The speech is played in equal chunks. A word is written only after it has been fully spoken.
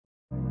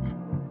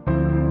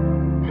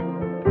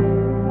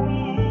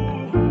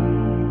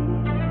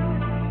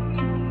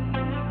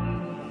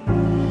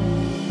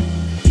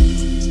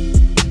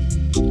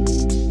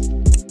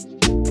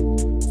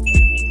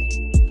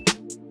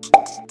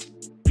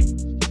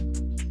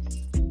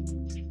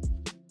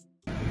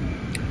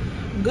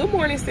Good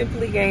morning,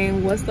 Simply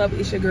gang. What's up?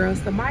 It's your girl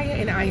Samaya,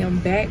 and I am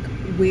back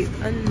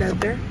with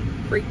another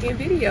freaking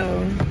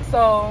video.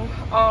 So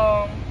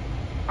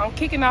I'm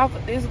kicking off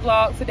this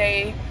vlog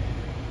today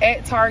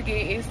at Target.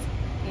 It's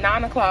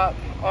 9 o'clock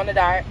on the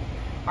dot.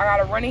 I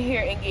gotta run in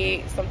here and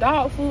get some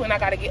dog food, and I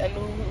gotta get a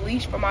new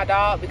leash for my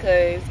dog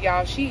because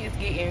y'all, she is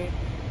getting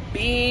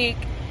big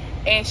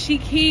and she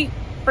keep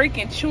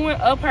freaking chewing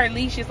up her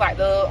leashes like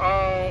the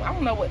I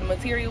don't know what the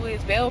material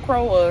is,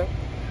 Velcro or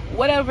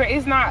whatever.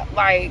 It's not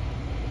like,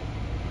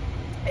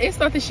 it's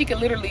something she could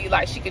literally,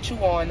 like, she could chew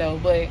on though.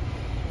 But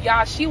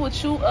y'all, she will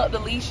chew up the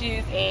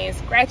leashes and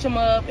scratch them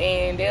up,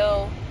 and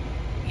they'll,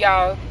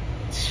 y'all,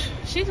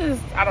 she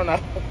just, I don't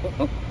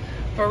know.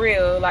 For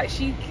real, like,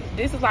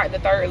 this is like the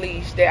third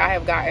leash that I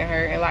have gotten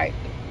her in like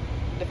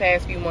the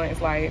past few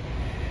months. Like,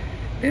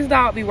 this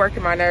dog be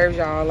working my nerves,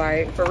 y'all,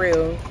 like, for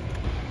real.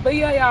 But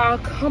yeah, y'all,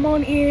 come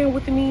on in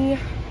with me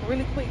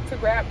really quick to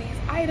grab these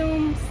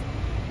items,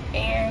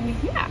 and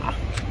yeah.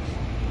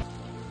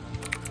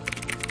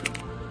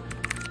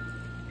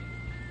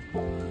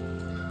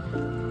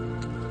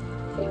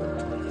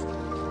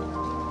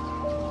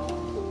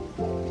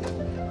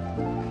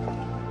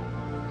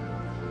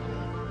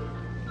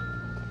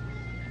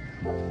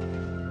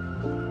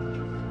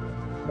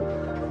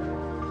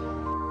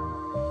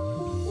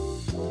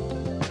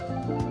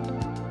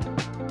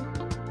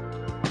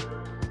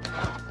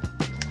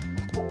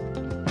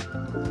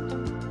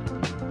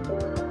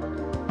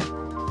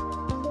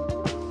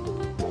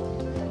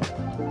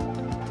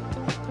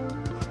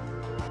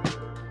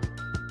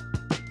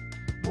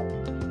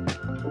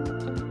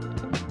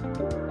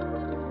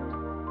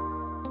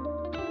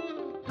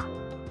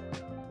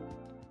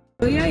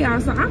 So yeah, y'all,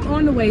 so I'm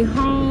on the way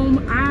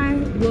home. I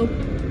will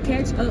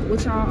catch up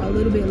with y'all a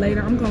little bit later.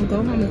 I'm gonna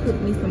go home and cook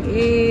me some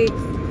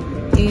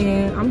eggs,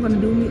 and I'm gonna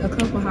do me a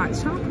cup of hot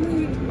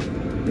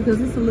chocolate because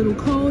it's a little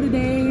cold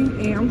today,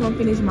 and I'm gonna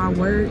finish my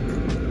work.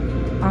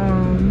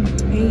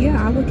 And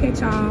yeah, I will catch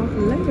y'all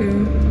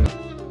later.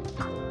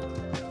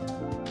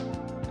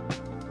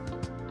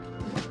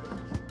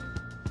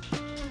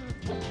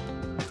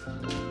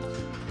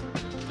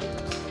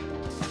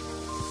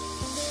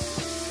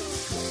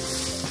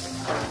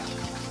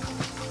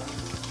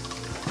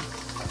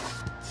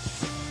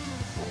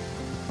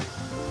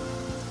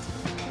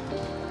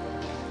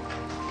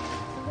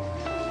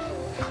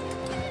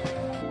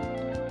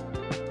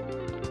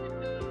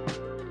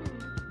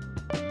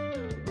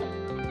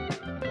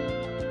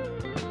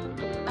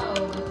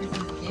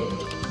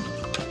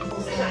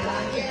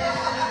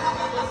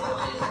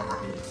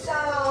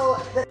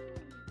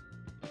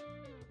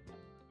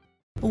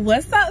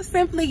 What's up,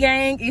 Simply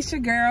gang? It's your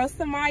girl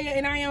Samaya,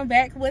 and I am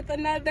back with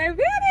another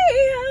video.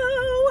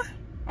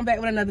 I'm back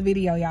with another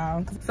video,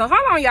 y'all. So hold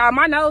on, y'all,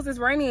 my nose is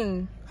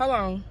running. Hold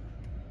on.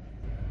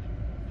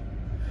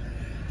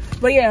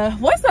 But yeah,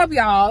 what's up,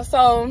 y'all?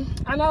 So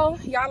I know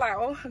y'all like,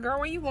 oh girl,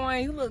 where you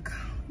going? You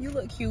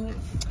look cute.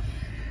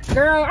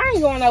 Girl, I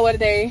ain't going nowhere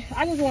today.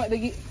 I just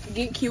wanted to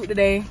get cute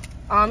today.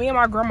 Me and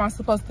my grandma's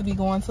supposed to be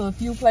going to a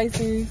few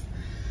places,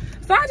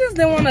 so I just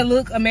didn't want to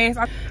look a mess.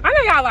 I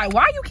know y'all like,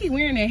 why you keep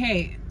wearing that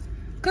hat?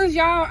 Cause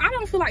y'all, I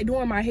don't feel like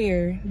doing my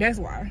hair. That's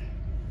why.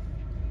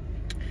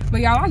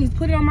 But y'all, I just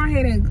put it on my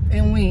head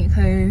and went,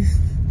 cause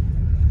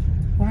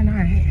why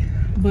not?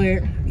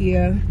 But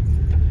yeah.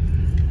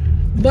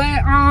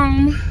 But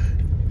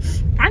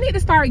I need to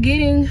start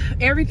getting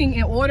everything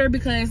in order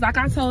because, like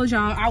I told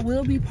y'all, I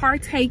will be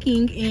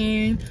partaking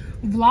in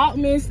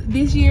Vlogmas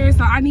this year.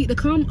 So I need to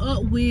come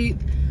up with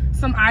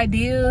some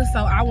ideas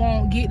so I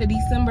won't get to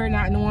December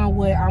not knowing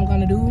what I'm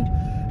gonna do.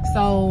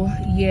 So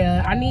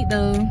yeah, I need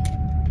to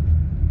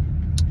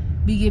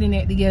be getting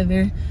that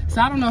together.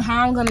 So I don't know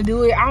how I'm gonna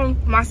do it.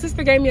 My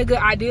sister gave me a good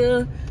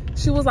idea.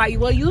 She was like,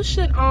 well, you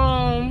should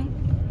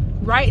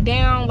write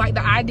down like the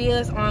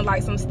ideas on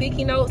like some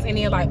sticky notes and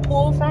then like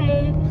pull from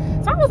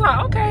them. So I was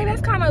like, okay,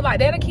 that's kind of like,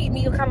 that'll keep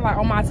me kind of like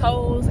on my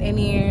toes, and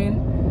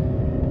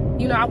then,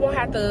 you know, I won't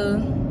have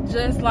to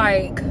just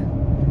like,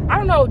 I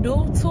don't know,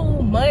 do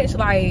too much.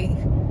 Like,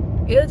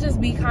 it'll just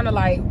be kind of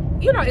like,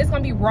 you know, it's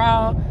gonna be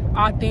raw,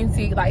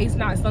 authentic. Like, it's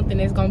not something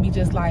that's gonna be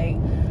just like,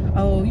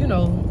 oh, you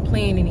know,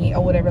 planning it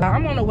or whatever. Like,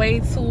 I'm on the way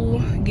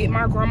to get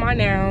my grandma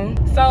now.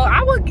 So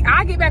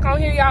I'll get back on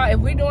here, y'all. If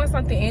we're doing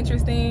something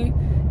interesting,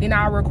 then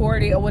I'll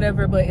record it or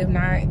whatever. But if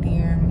not,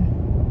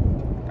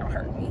 then don't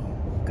hurt me.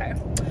 Okay.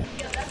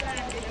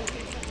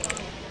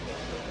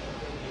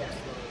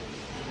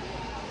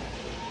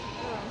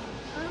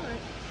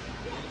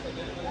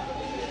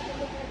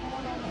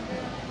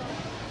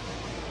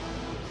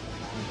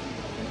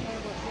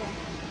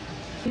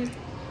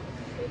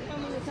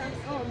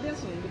 Oh,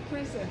 this one, the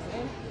princess,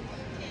 eh?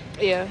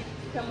 Yeah.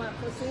 Come up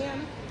for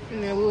Sienna?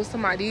 And then we was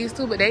talking about these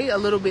two, but they a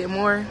little bit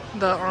more.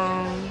 The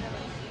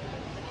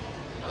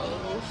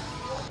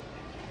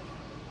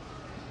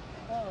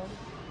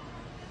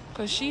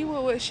cause she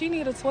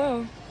need a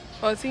 12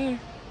 or a 10.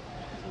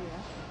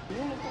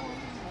 Yeah.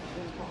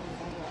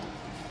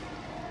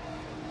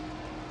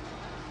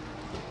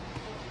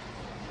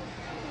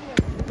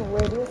 You can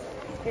wear this.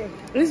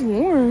 It's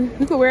warm.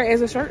 You could wear it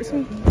as a shirt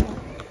too.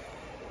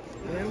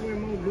 I wear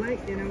more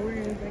black than I wear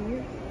anything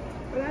else.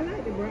 But I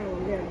like the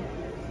brown, yeah.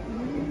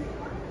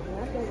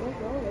 I think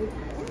that's always.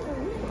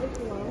 It's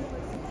long.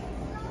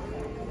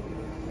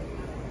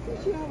 So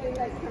she always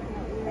like coming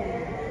out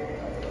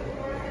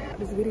with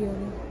This video.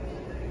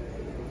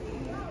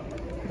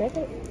 Back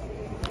up.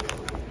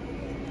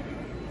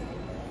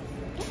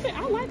 Okay, I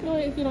like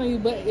going if it on you,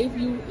 but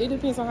it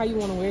depends on how you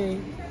want to wear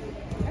it.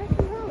 I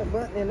can hold it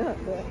buttoning up,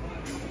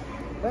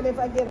 but if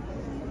I get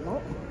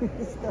nope,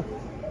 that's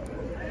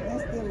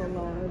still a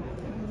large.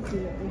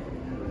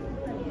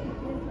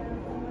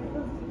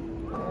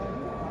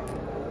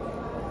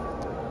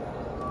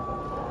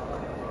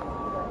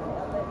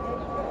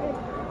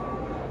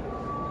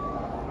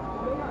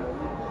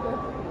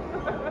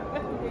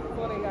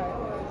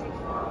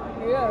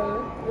 Yeah.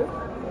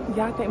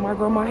 Y'all think my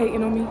grandma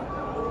hating on me?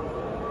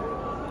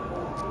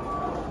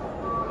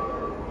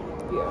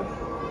 Yeah.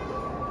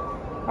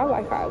 I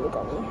like how it look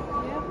on me.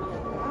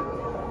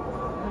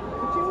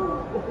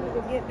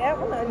 You get that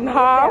one?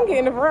 Nah, I'm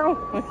getting the brown.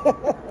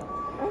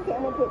 Okay,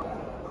 I'm gonna put.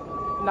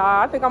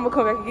 Nah, I think I'm gonna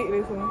come back and get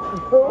this one. I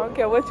don't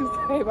care what you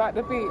say about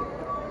the fit. You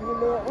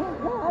know,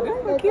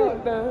 This is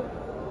cute though.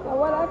 Now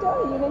what I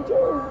told you, didn't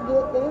you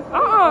get this?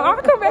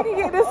 I'll come back and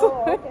get this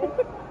one.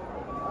 Okay.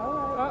 All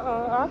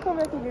right. I'll come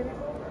back and get it.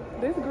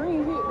 This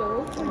green hit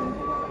though.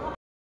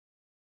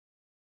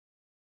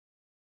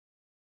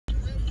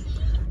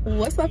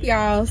 What's up,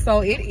 y'all?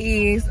 So it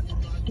is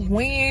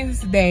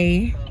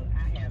Wednesday,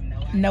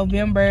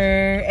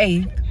 November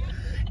 8th,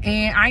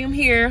 and I am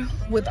here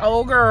with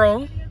old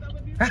girl.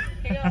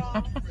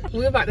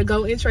 We're about to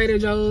go in Trader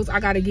Joe's. I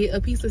gotta get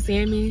a piece of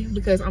salmon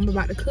because I'm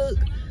about to cook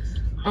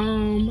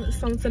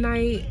some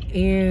tonight,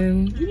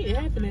 and you need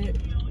half of that.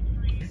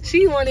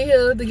 She wanted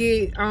her to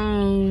get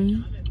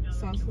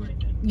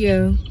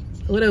yeah,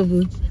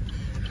 whatever.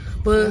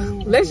 But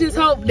let's just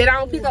hope that I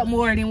don't pick up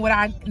more than what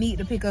I need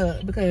to pick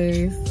up,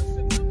 because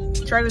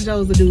Trader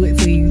Joe's will do it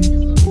to you.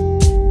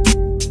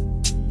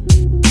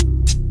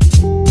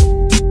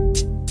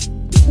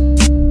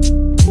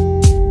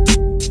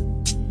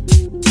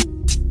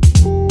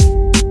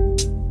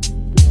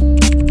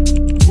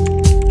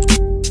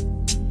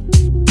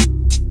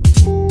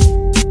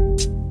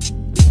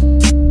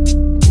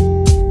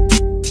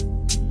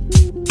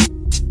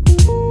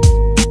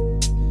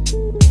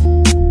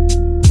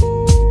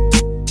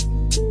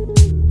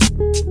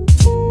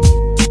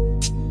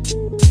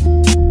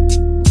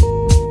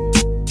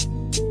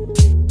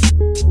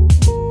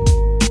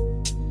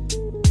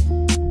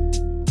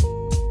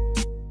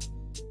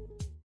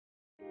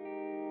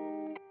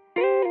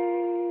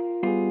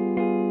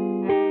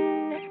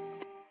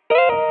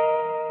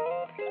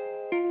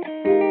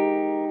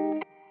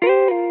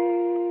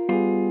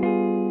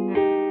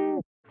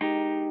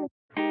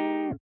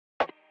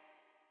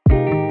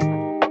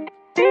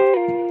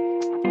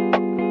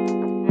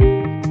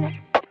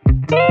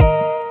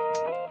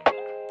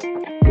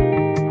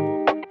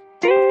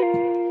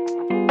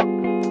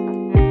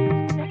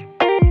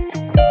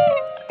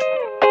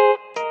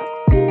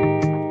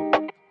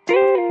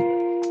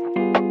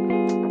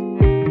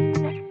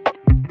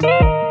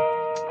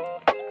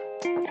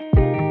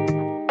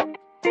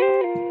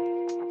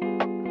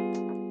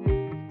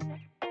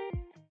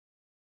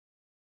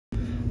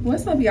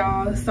 What's up,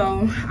 y'all?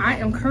 So I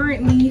am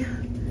currently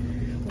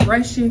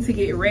rushing to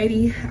get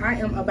ready. I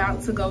am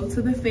about to go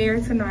to the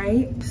fair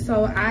tonight,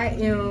 so I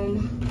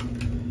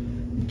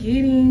am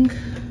getting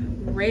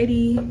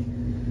ready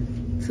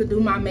to do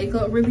my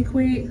makeup really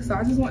quick. So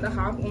I just want to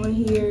hop on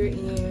here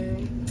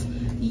and,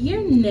 you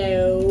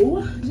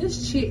know,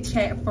 just chit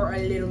chat for a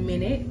little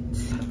minute.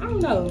 I don't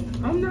know,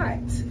 I'm not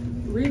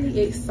really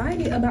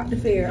excited about the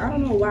fair. I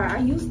don't know why. I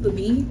used to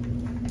be,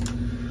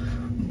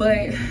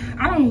 but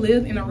I don't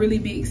live in a really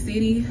big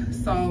city,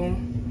 so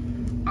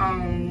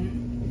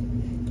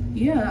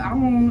yeah,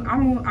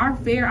 our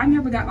fair, I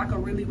never got like a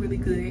really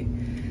good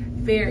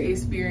fair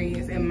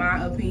experience, in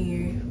my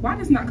opinion. Why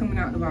is not coming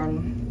out the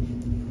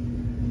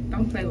bottom?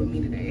 Don't play with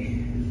me today.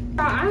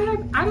 I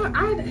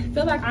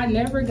feel like I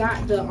never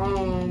got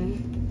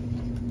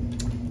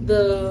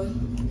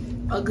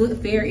a good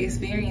fair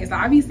experience.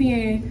 I be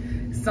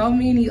seeing so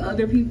many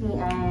other people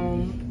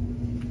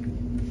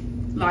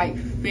like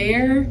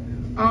fairs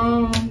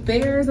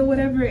or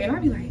whatever, and I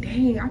be like,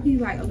 dang, I be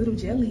like a little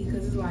jelly,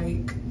 because it's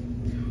like,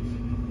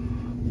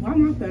 why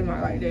am I feeling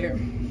like that?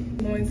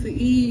 Going to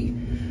eat.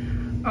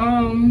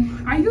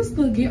 I used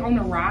to get on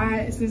the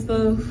rides and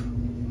stuff.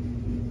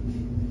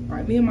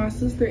 Like me and my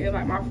sister and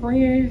like my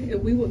friend,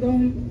 if we would go,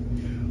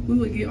 we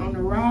would get on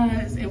the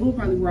rides, and we'll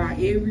probably ride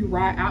every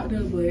ride out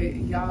there. But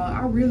y'all,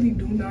 I really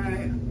do not,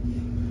 I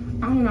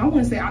don't know, I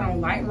wouldn't say I don't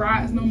like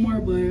rides no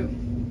more, but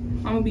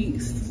I'm gonna be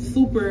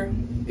super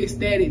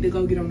ecstatic to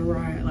go get on the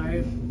ride.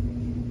 Like,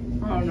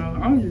 I don't know,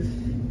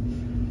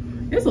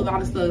 there's a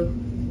lot of stuff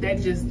that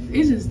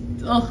it's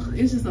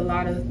just a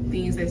lot of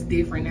things that's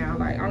different now.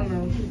 Like, I don't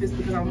know if it's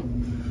because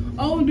I'm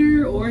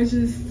older or it's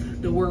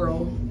just the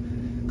world,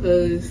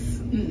 because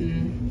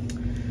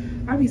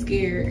I be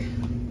scared.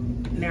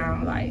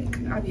 now. Like,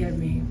 I be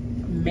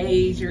having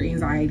major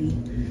anxiety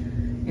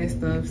and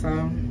stuff. So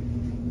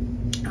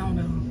I don't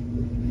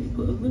know,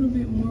 put a little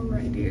bit more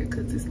right there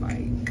because it's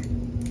like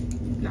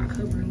not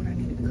covering what I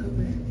needed to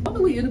cover.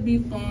 Hopefully it'll be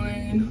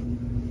fun.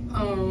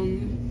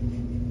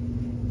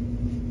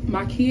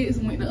 My kids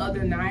went the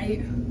other night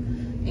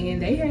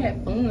and they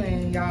had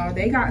fun, y'all.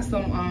 They got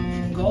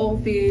some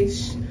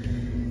goldfish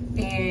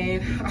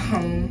and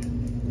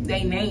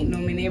they named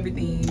them and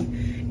everything.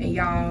 And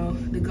y'all,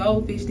 the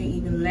goldfish didn't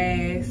even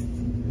last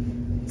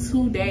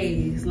 2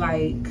 days.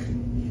 Like,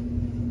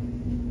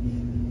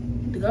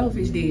 the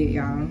goldfish dead,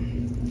 y'all.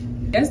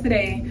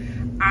 Yesterday,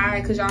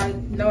 cause y'all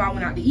know I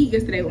went out to eat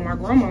yesterday with my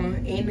grandma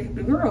and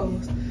the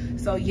girls.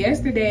 So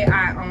yesterday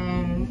I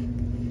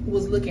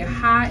was looking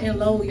high and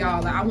low,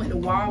 y'all. Like, I went to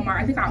Walmart.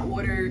 I think I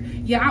ordered,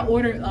 yeah, I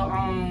ordered a hold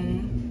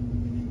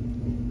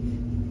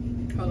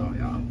on,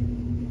 y'all.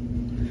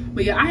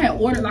 But yeah, I had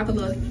ordered like a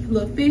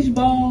little fish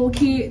bowl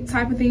kit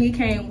type of thing. It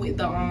came with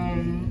the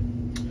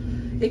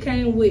it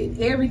came with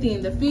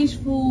everything, the fish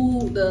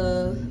food,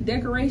 the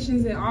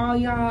decorations and all,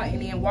 y'all.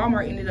 And then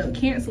Walmart ended up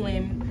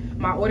canceling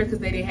my order because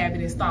they didn't have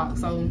it in stock.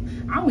 So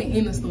I went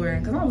in the store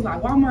because I was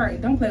like,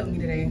 Walmart, don't play with me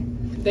today.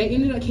 They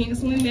ended up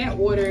canceling that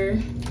order.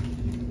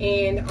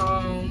 And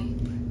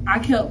I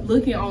kept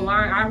looking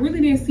online. I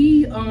really didn't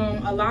see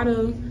a lot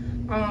of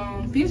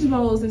fish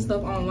bowls and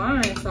stuff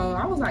online. So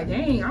I was like,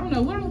 dang, I don't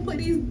know what I'm gonna put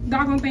these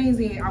doggone things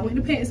in. I went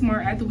to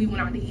PetSmart after we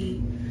went out to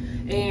eat,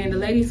 and the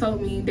lady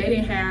told me they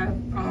didn't have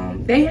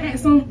they had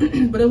some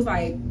but it was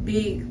like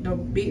the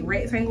big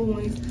rectangle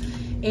ones.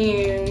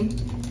 And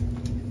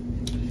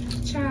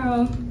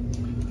child,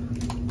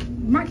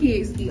 my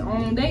kids be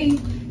on, they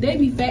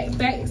be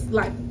fixated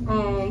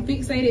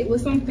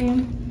with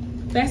something,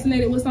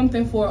 fascinated with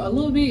something for a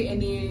little bit,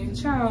 and then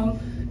child,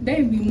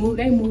 they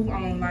move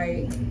on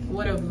like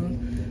whatever.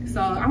 So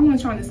I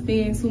wasn't trying to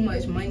spend too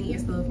much money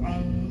and stuff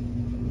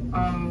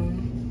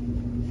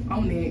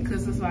on it,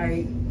 because it's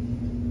like,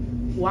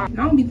 wow, I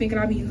don't be thinking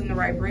I be using the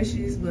right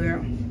brushes, but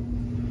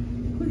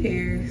who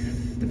cares?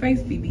 The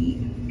face be beat.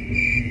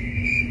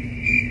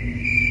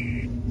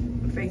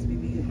 The face be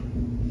beat.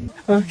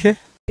 Okay.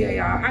 Yeah,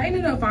 y'all, I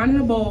ended up finding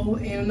a bowl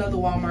in another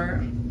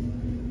Walmart.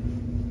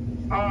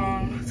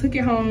 Took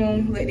it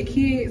home, let the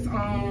kids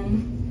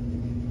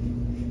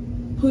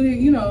put it,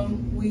 you know,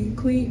 we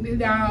cleaned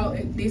it out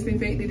and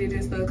disinfected it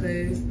and stuff,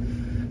 because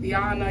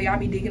y'all know y'all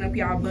be digging up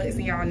y'all butts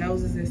and y'all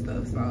noses and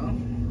stuff. So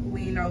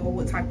we know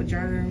what type of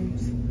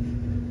germs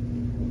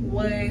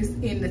was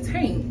in the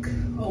tank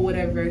or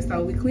whatever.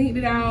 So we cleaned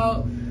it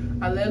out.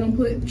 I let them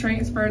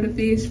transfer the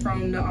fish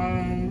from the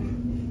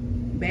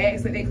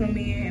bags that they come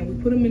in, and we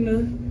put them in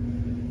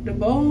the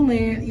bowl.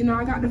 And you know,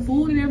 I got the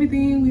food and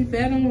everything. We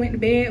fed them, went to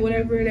bed,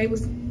 whatever. They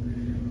was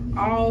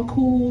all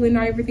cool and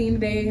everything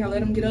today. I let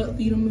them get up,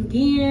 feed them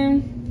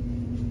again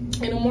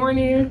in the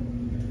morning.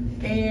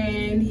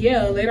 And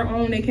yeah, later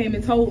on they came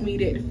and told me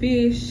that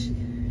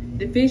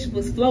the fish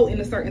was floating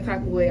a certain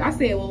type of way. I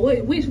said, well,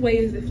 which way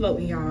is it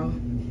floating, y'all?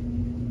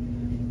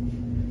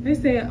 They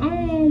said,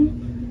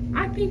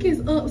 I think it's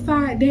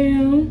upside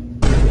down.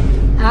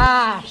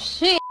 Ah,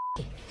 shit.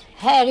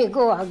 Had it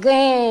go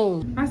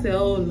again. I said,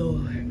 oh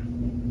Lord,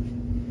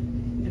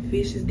 the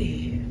fish is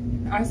dead.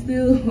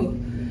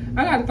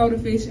 I gotta throw the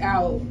fish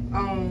out,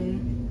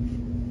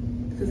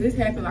 because this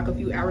happened like a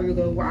few hours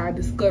ago where I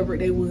discovered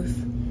they was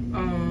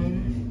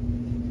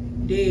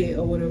dead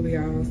or whatever,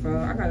 y'all. So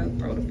I gotta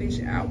throw the fish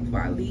out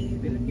before I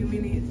leave in a few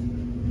minutes,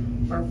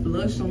 or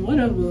flush them,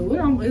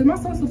 whatever. Is my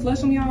supposed to flush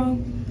them, y'all?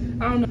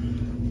 I don't know.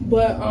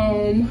 But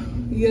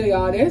yeah,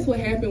 y'all, that's what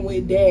happened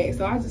with that.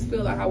 So I just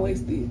feel like I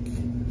wasted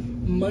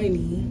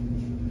money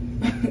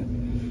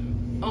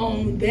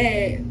on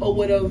that or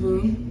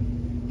whatever.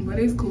 But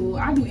it's cool.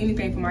 I do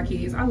anything for my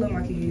kids. I love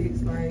my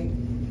kids. Like,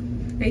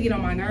 they get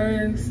on my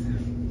nerves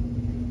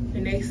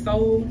and they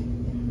so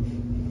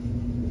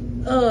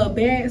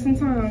bad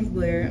sometimes,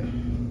 but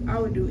I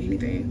would do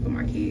anything for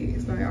my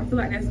kids. Like, I feel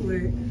like that's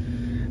what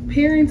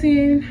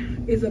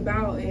parenting is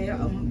about,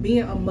 and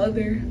being a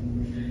mother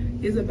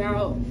is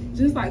about,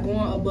 just like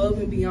going above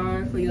and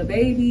beyond for your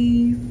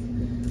babies,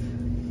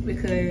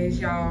 because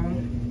y'all,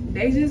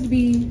 they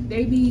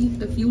be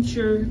the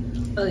future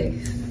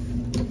us.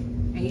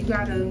 And you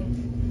gotta,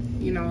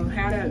 you know,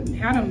 have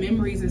the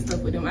memories and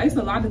stuff with them. It's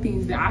a lot of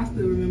things that I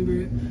still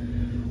remember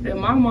that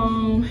my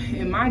mom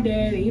and my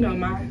dad and, you know,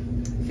 my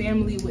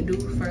family would do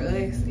for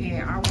us,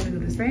 and I want to do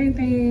the same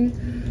thing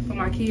for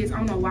my kids. I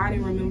don't know why I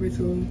didn't remember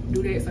to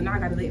do that, so now I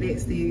gotta let that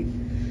stick.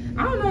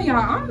 I don't know, y'all,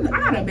 I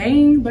got a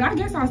bang, but I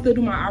guess I'll still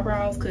do my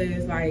eyebrows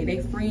because like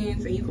they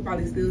friends and you could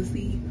probably still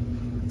see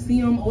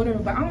them or whatever.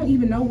 But I don't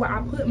even know where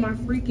I put my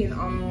freaking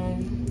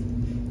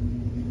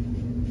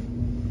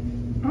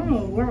I don't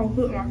know where I'll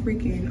put my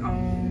freaking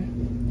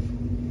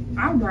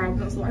eyebrow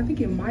pencil. I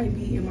think it might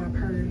be in my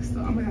purse, so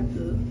I'm gonna have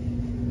to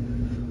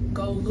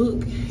go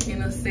look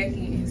in a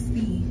second and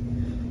see.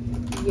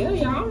 Yeah,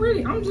 y'all,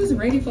 I'm just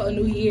ready for a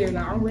new year.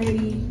 Like, I'm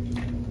ready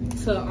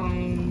to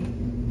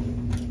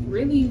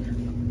really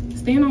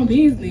stand on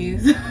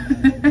business.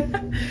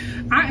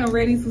 I am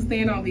ready to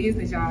stand on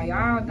business, y'all.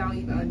 Y'all don't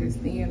even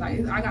understand.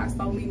 Like, I got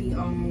so many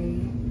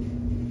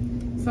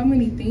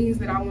things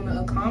that I want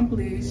to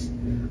accomplish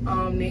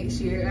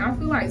next year. And I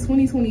feel like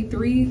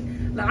 2023,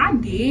 like I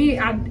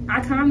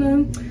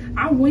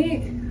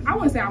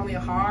wouldn't say I went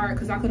hard,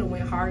 because I could have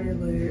went harder,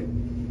 but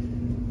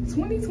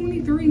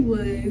 2023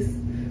 was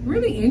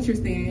really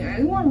interesting.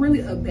 It wasn't really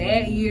a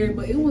bad year,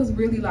 but it was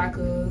really like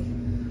a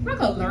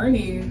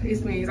learning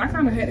experience. I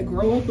kind of had to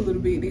grow up a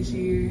little bit this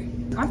year.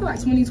 I feel like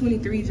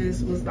 2023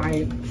 just was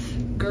like,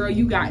 girl,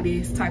 you got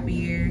this type of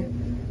year.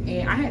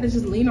 And I had to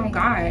just lean on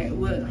God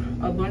with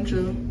a bunch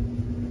of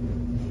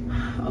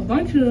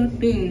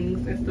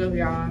things and stuff,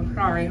 y'all.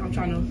 Sorry, I'm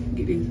trying to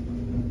get this.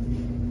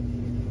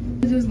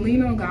 Just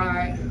lean on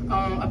God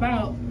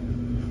about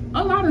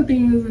a lot of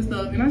things and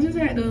stuff. And I just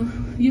had to,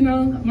 you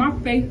know, my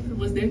faith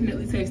was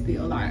definitely tested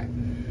a lot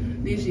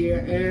this year.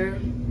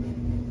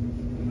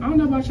 And I don't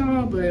know about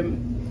y'all, but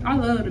I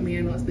love the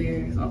man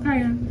upstairs,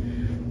 okay?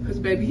 Because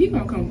baby, he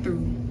gonna come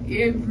through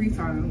every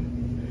time.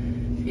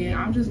 And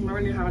I'm just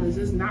learning how to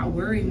just not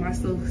worry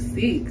myself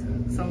sick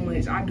so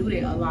much. I do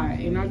that a lot.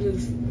 And I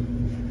just,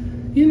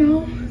 you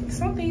know,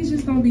 some things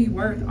just don't be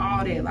worth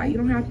all that. Like, you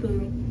don't have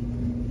to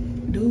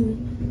do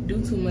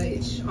too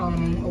much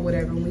or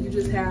whatever. When you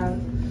just have,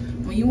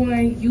 when you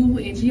want you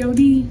and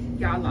G.O.D.,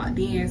 y'all locked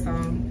in. So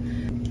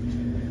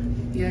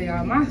yeah,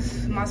 y'all,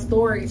 my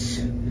storage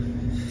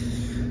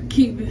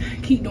keep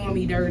doing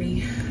me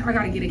dirty. I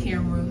gotta get a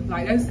camera.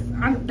 Like,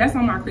 that's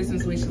on my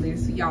Christmas wish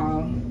list,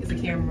 y'all. It's a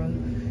camera,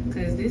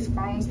 because this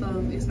phone stuff,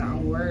 it's not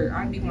gonna work.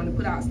 I be wanting to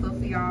put out stuff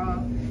for y'all,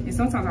 and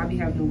sometimes I be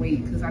having to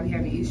wait because I be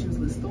having issues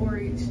with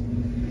storage.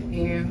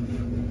 And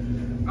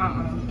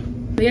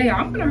but yeah, y'all,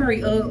 I'm gonna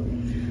hurry up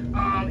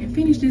and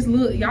finish this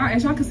look, y'all.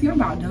 As y'all can see, I'm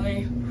about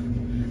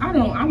done. I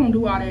don't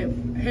do all that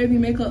heavy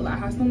makeup like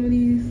how some of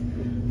these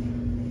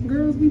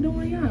girls be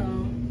doing,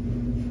 y'all.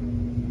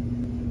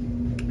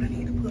 I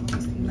need to put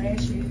on some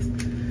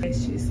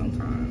lashes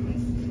sometimes.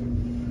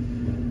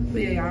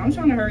 But yeah, y'all, I'm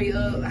trying to hurry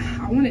up.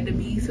 I wanted to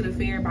be to the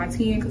fair by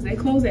 10 because they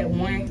close at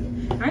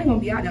 1. I ain't gonna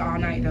be out there all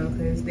night though,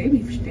 because they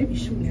be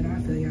shooting it. I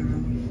feel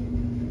y'all.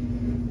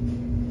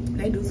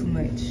 They do too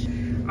much.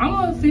 I'm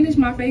gonna finish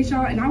my face,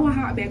 y'all, and I will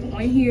hop back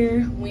on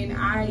here when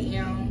I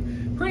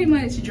am pretty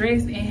much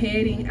dressed and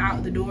heading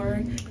out the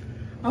door.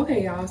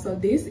 Okay, y'all, so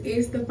this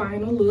is the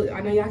final look.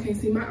 I know y'all can't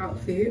see my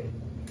outfit.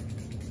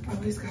 I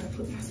just gotta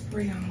put my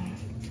spray on.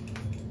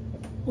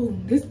 Oh,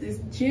 this is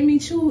Jimmy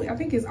Choo. I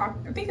think it's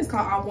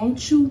called I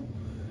Want You,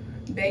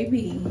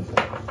 baby.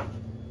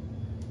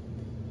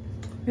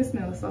 It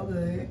smells so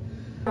good.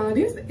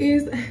 This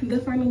is the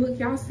final look.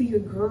 Y'all see your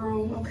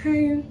girl,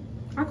 okay?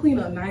 I clean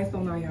up nice,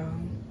 don't I, y'all?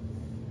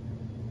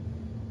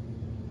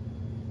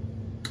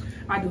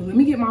 I do. Let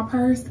me get my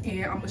purse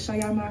and I'm gonna show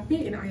y'all my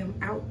fit, and I am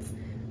out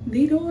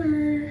the door.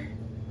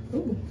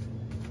 Ooh.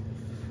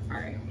 All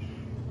right.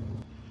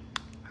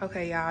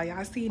 Okay,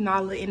 y'all see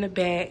Nala in the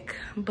back,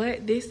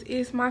 but this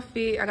is my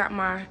fit. I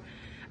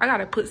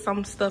gotta put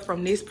some stuff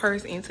from this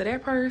purse into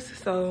that purse,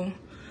 so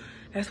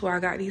that's why I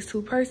got these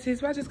 2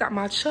 purses. But I just got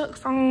my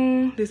Chucks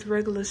on, this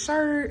regular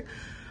shirt,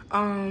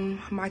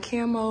 my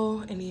camo,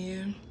 and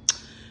then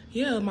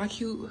yeah, my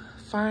cute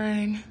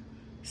fine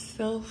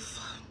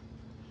self.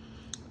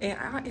 And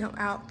I am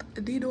out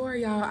the door,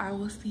 y'all. I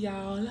will see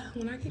y'all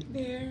when I get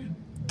there.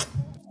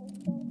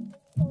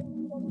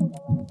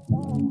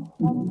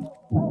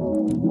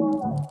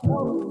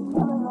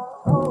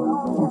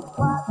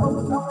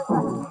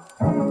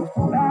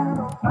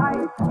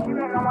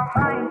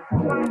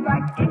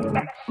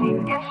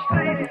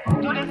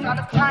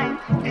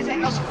 This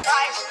ain't no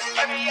surprise.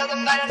 Every other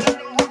night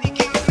another movie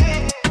came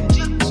in.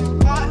 Just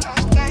one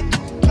thing.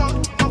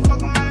 Close to my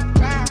fucking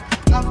around.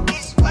 Love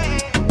this way.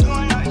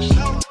 Doing all these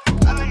shows.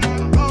 I've been on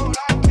the road.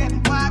 I don't care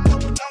why I go.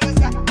 Long as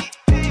I get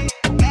paid.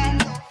 Mad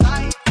little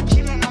fight. She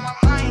been on my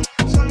mind.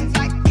 Soon as I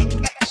get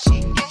back, she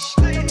get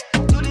straight.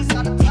 Do this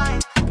all the time.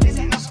 This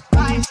ain't no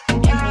surprise.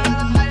 Every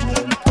other night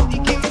another movie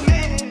came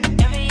in.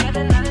 Every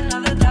other night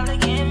another dollar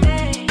getting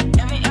made.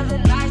 Every other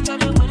night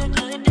started with a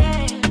good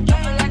day.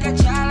 Driving like a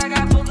child. I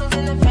got boogers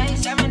in the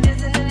face. Every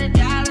dancing in the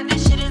dollar.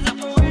 This shit is a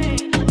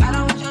parade. I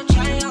don't want your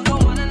chain. I'm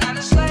going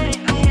another slave.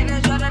 I had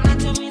that Jordan. Not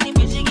too many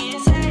bitches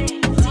getting saved.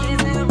 See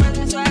this nigga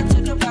running, so I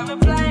took a private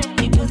plane.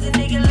 He pussy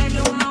nigga like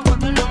it when I'm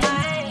working on my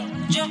aim.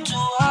 Jump too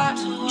hard.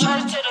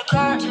 Charge to the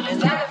car. To the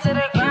side to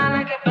the ground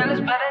like a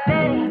balance by the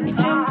name.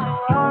 Jump too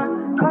hard.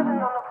 Cousin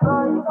on the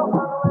floor. You gon'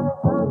 walk around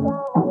the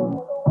circle.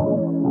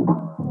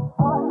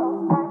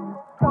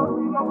 Close,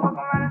 you gon' fuck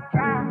around the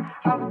time.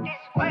 Off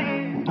this way.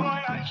 Doing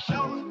all these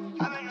shows.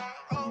 I've been on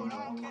the road. I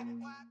don't care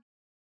why.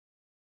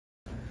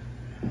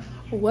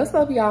 What's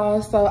up,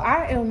 y'all? So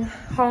I am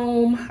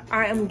home.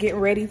 I am getting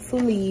ready to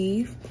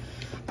leave.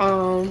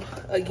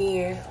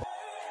 Again.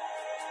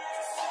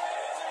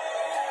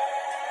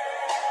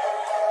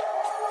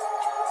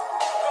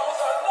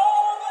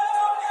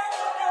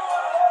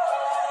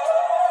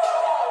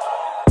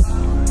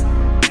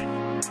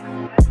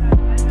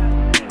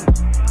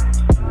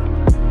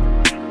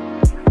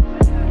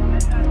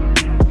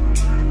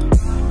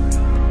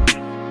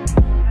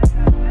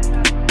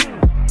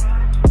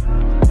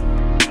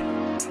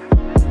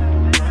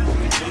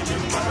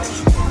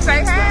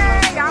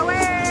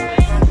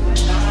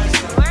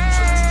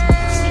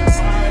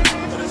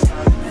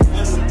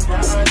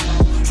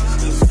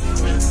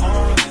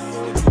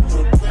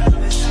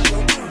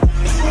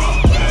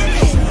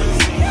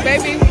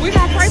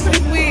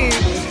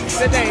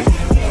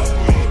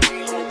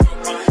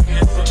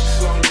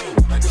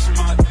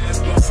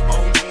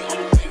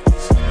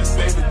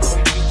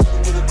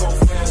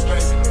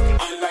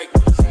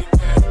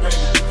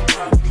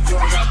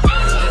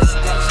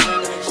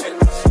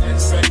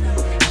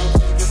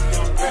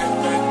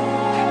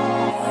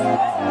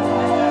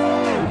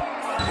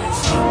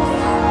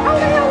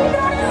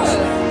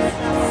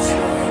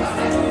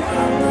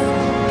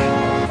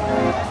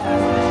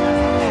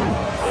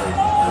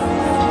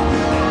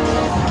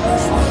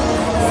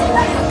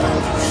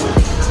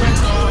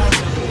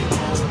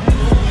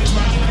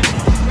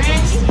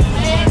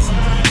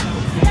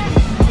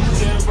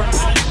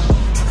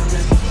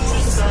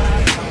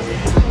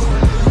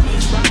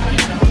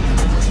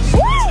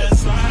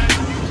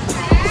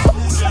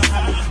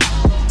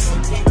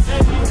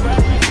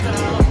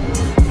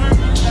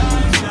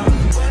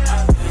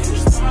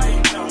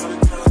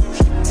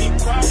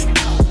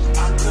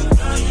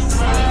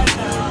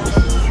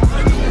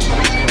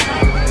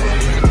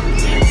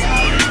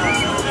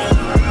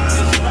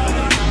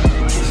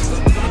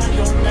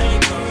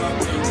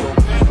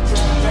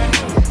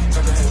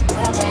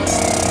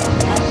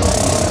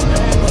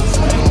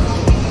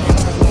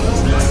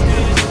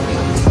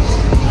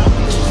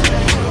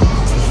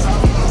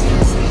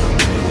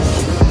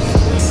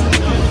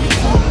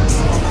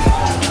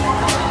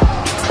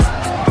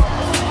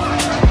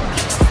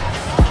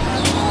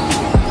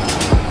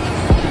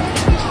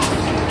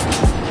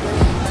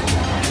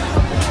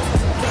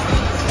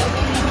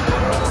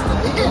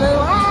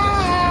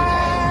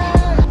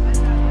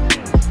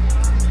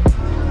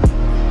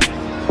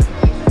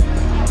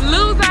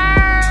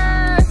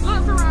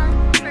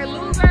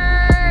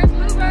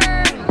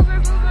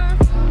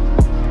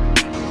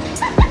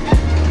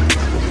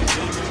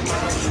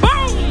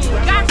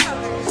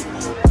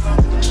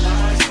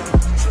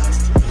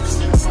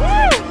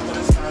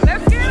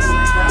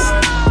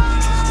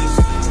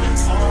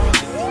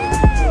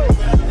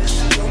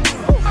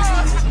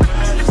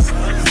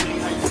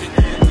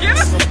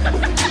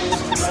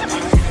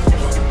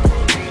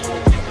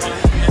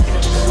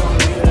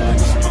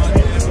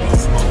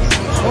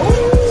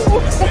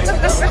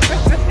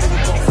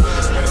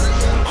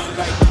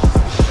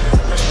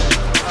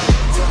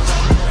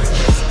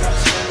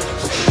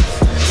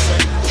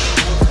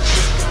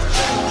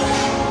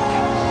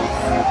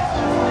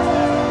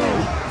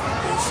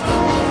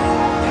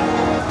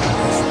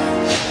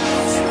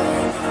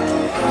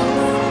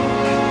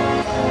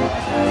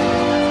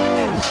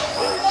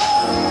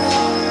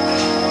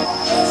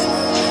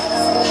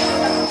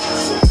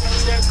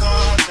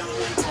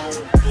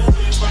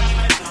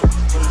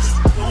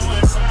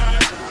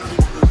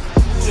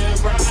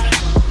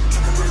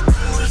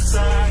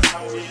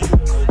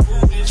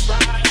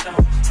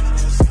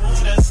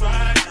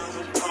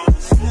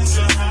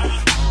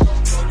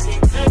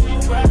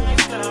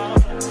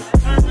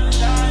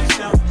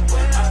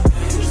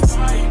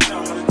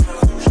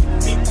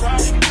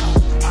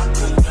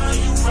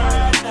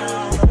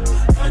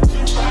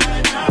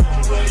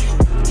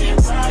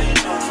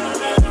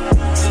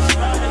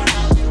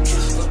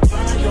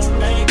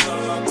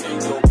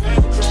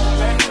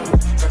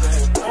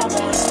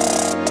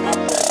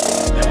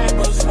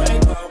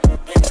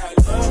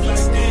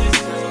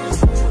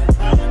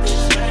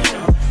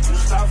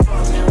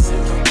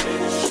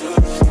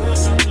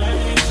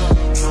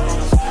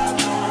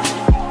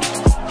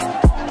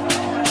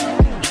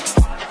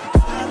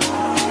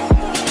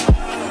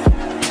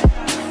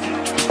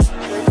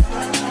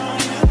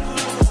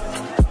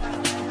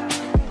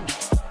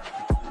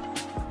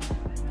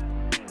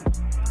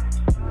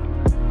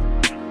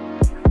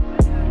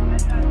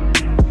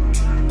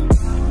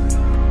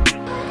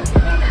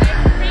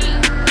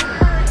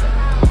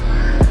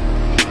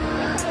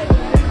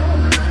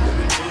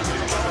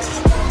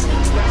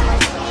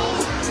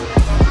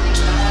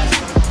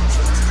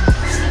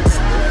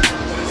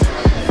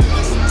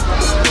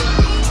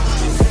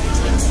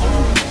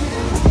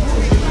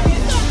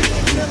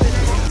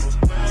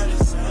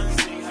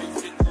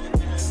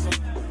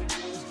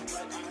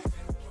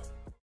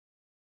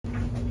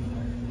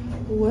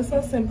 What's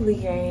up, Simply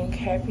gang?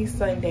 Happy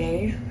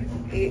Sunday.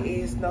 It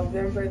is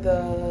November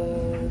the,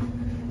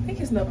 I think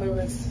it's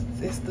November, it's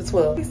the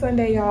 12th. Happy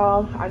Sunday,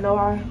 y'all. I know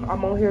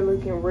I'm on here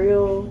looking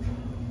real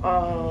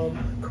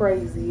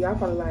crazy. I'm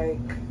probably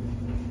like,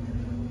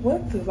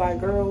 what the, like,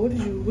 girl, what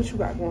you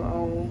got going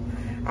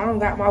on? I don't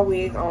got my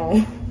wig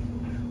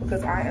on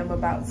because I am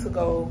about to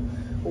go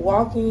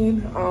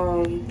walking.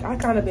 I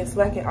kind of been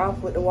slacking off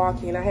with the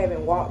walking. I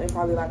haven't walked in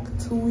probably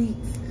like 2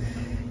 weeks.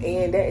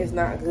 And that is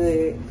not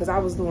good because I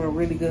was doing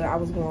really good. I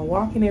was going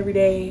walking every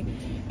day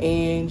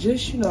and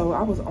just, you know,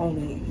 I was on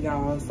it,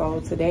 y'all. So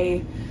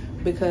today,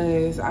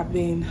 because I've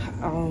been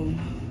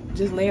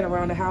just laying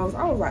around the house,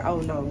 I was like, oh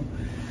no,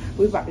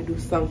 we're about to do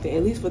something,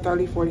 at least for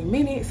 30-40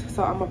 minutes.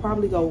 So I'm gonna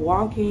probably go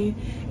walking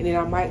and then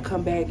I might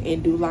come back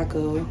and do like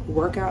a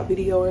workout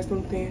video or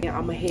something. And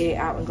I'm gonna head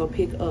out and go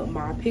pick up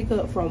my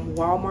pickup from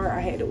Walmart.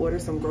 I had to order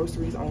some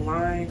groceries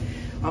online.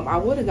 I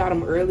would have got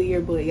them earlier,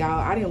 but y'all,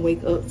 I didn't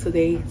wake up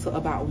today till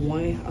about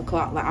 1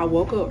 o'clock. Like, I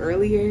woke up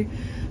earlier,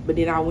 but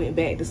then I went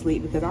back to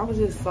sleep because I was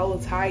just so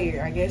tired.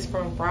 I guess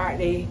from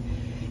Friday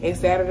and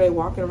Saturday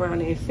walking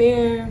around in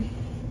fair,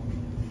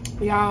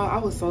 y'all, I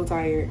was so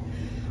tired.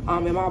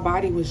 And my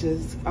body was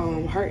just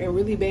hurting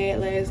really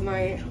bad last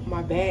night.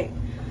 My back,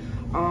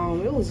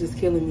 it was just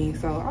killing me.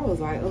 So I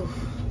was like, oh,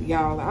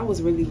 y'all, I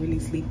was really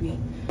sleepy.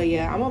 But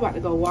yeah, I'm about to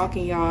go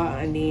walking, y'all,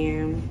 and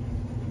then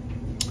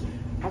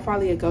I'll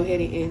probably go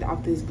ahead and end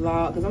off this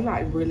vlog because I'm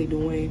not really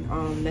doing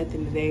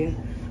nothing today.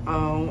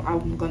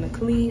 I'm gonna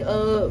clean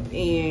up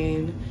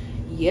and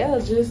yeah,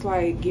 just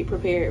like get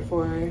prepared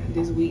for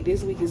this week.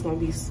 This week is gonna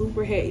be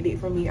super hectic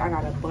for me. I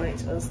got a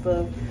bunch of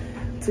stuff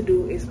to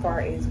do as far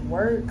as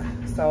work.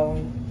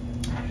 So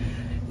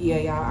yeah,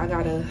 y'all, I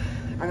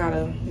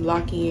gotta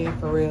lock in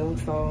for real.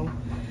 So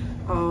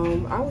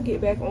I will get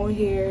back on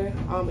here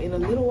in a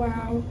little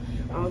while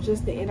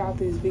just to end off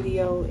this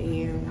video,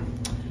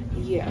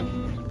 and yeah.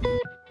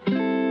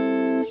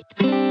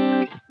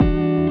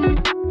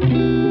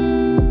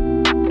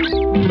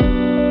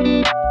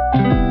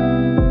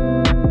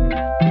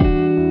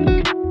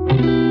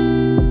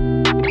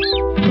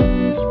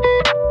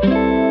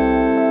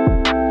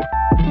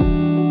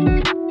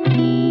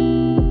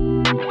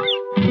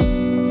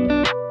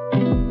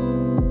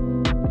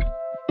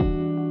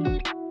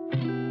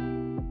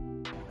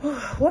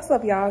 What's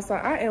up, y'all? So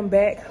I am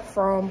back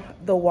from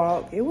the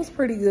walk. It was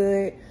pretty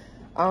good.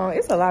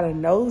 It's a lot of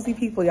nosy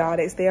people, y'all,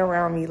 that stay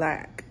around me.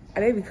 Like,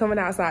 they be coming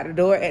outside the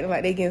door acting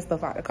like they getting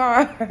stuff out the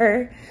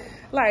car.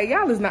 Like,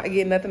 y'all is not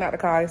getting nothing out the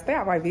car. Stay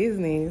out my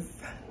business,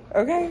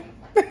 okay?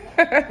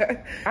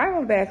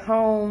 I'm back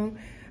home.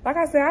 Like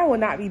I said, I will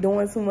not be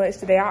doing too much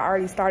today. I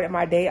already started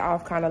my day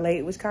off kind of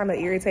late, which kind of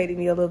irritated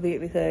me a little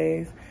bit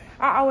because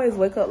I always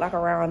wake up like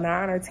around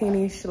 9 or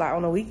 10-ish, like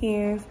on the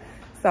weekends.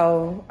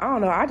 So I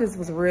don't know, I just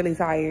was really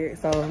tired.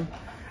 So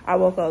I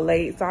woke up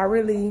late. So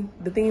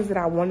the things that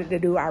I wanted to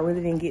do, I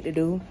really didn't get to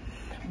do.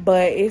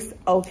 But it's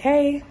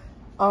okay.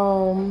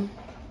 You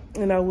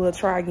know, we'll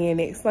try again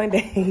next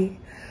Sunday.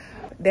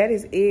 That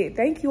is it.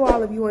 Thank you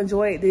all if you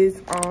enjoyed this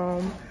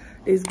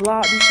this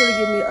vlog. Be sure to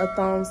give me a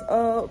thumbs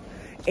up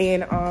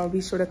and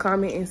be sure to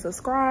comment and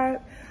subscribe.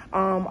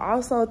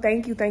 Also,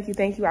 thank you.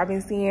 I've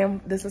been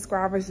seeing the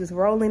subscribers just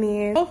rolling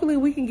in. Hopefully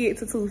we can get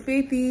to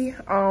 250.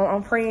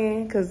 I'm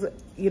praying because,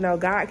 you know,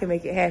 God can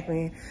make it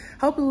happen.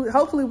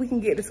 Hopefully we can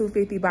get to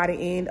 250 by the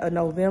end of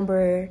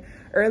November,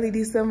 early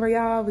December,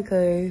 y'all,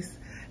 because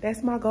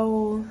that's my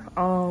goal.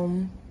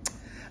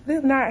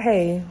 If not,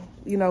 hey,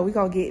 you know, we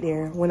gonna get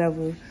there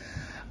whenever.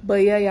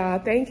 But yeah, y'all,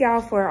 thank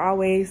y'all for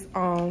always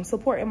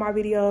supporting my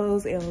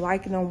videos and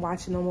liking them,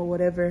 watching them, or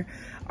whatever.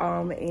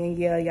 And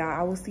yeah, y'all,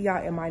 I will see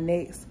y'all in my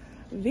next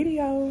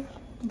video.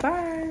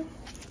 Bye.